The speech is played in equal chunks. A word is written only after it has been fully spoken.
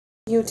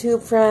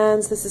YouTube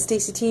friends, this is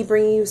Stacy T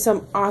bringing you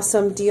some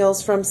awesome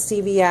deals from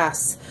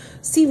CVS.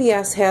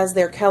 CVS has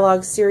their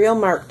Kellogg's cereal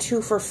marked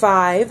 2 for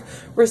 $5,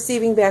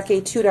 receiving back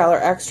a $2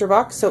 extra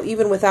buck. So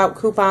even without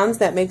coupons,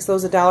 that makes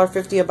those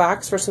 $1.50 a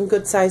box for some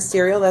good sized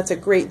cereal. That's a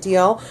great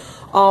deal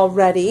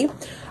already.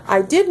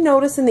 I did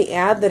notice in the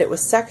ad that it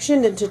was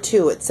sectioned into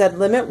two. It said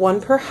limit 1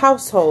 per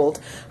household.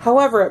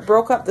 However, it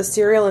broke up the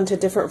cereal into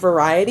different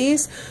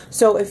varieties.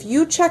 So if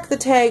you check the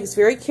tags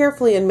very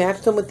carefully and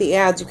match them with the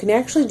ads, you can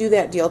actually do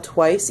that deal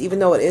twice, even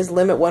though it is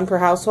limit 1 per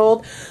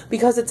household,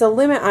 because it's a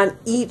limit on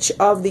each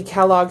of the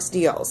Kellogg's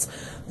deals.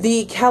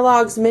 The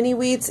Kellogg's Mini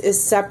Wheats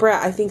is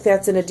separate. I think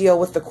that's in a deal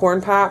with the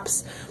Corn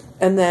Pops.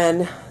 And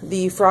then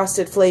the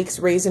Frosted Flakes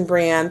Raisin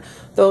Bran,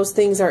 those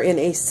things are in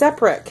a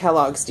separate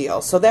Kellogg's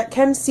deal. So that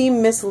can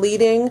seem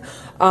misleading.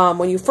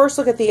 When you first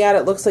look at the ad,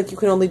 it looks like you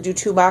can only do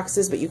 2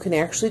 boxes, but you can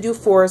actually do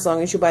 4 as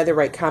long as you buy the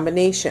right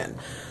combination.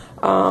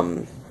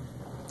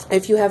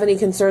 If you have any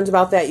concerns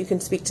about that, you can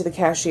speak to the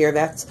cashier.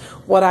 That's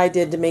what I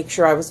did to make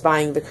sure I was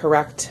buying the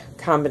correct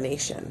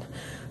combination.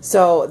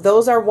 So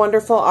those are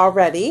wonderful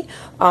already,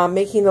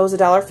 making those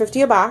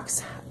 $1.50 a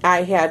box.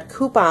 I had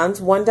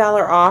coupons,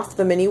 $1 off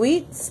the Mini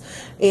Wheats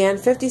and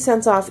 50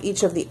 cents off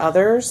each of the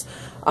others,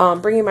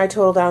 bringing my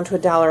total down to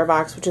 $1 a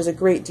box, which is a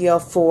great deal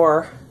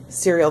for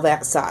cereal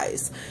that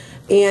size.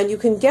 And you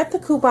can get the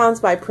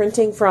coupons by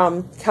printing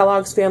from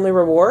Kellogg's Family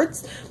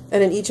Rewards,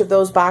 and in each of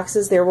those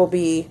boxes there will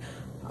be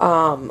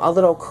a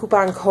little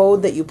coupon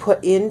code that you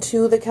put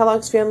into the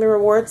Kellogg's Family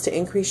Rewards to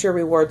increase your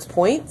rewards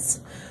points.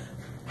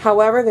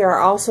 However, there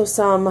are also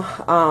some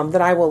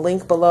that I will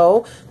link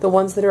below. The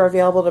ones that are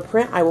available to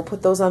print, I will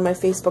put those on my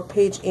Facebook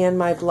page and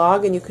my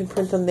blog, and you can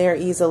print them there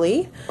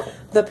easily.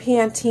 The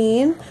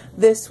Pantene,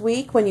 this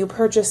week, when you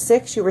purchase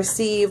 6, you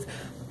receive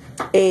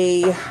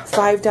a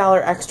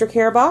 $5 extra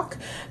care buck,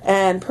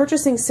 and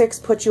purchasing 6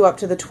 puts you up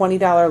to the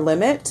 $20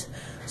 limit.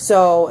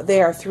 So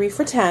they are 3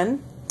 for $10.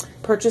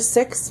 Purchase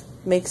 6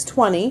 makes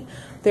 20.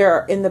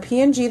 There, in the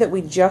P&G that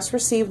we just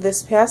received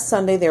this past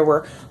Sunday, there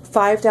were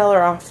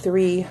 $5 off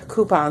 3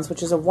 coupons,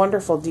 which is a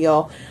wonderful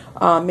deal,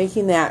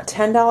 making that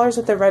 $10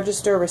 at the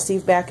register,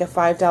 receive back a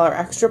 $5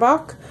 extra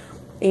buck,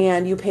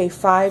 and you pay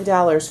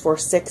 $5 for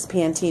 6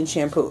 Pantene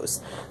shampoos.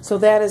 So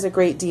that is a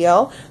great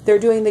deal. They're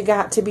doing the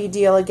Got to Be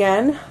deal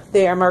again.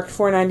 They are marked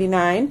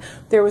 $4.99.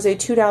 There was a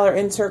 $2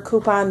 insert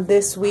coupon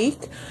this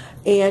week,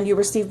 and you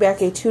receive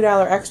back a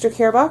 $2 extra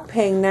care buck,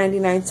 paying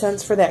 99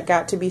 cents for that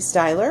Got to Be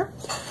styler.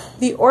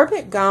 The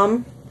Orbit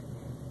gum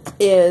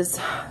is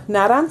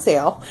not on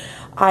sale.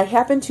 I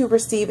happened to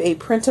receive a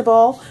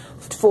printable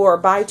for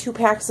buy 2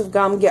 packs of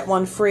gum, get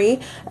 1 free,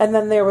 and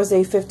then there was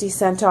a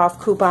 50-cent off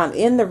coupon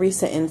in the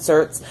recent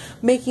inserts,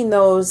 making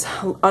those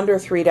under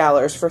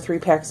 $3 for 3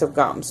 packs of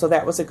gum. So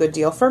that was a good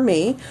deal for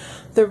me.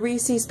 The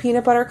Reese's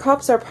Peanut Butter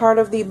Cups are part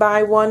of the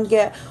buy 1,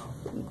 get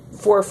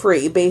for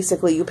free.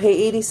 Basically, you pay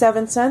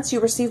 87 cents, you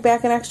receive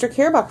back an extra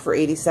care buck for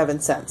 87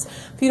 cents.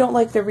 If you don't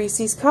like the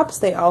Reese's Cups,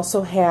 they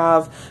also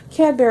have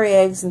Cadbury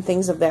eggs and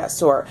things of that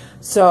sort.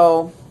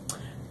 So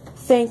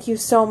thank you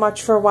so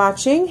much for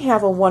watching.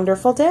 Have a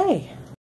wonderful day.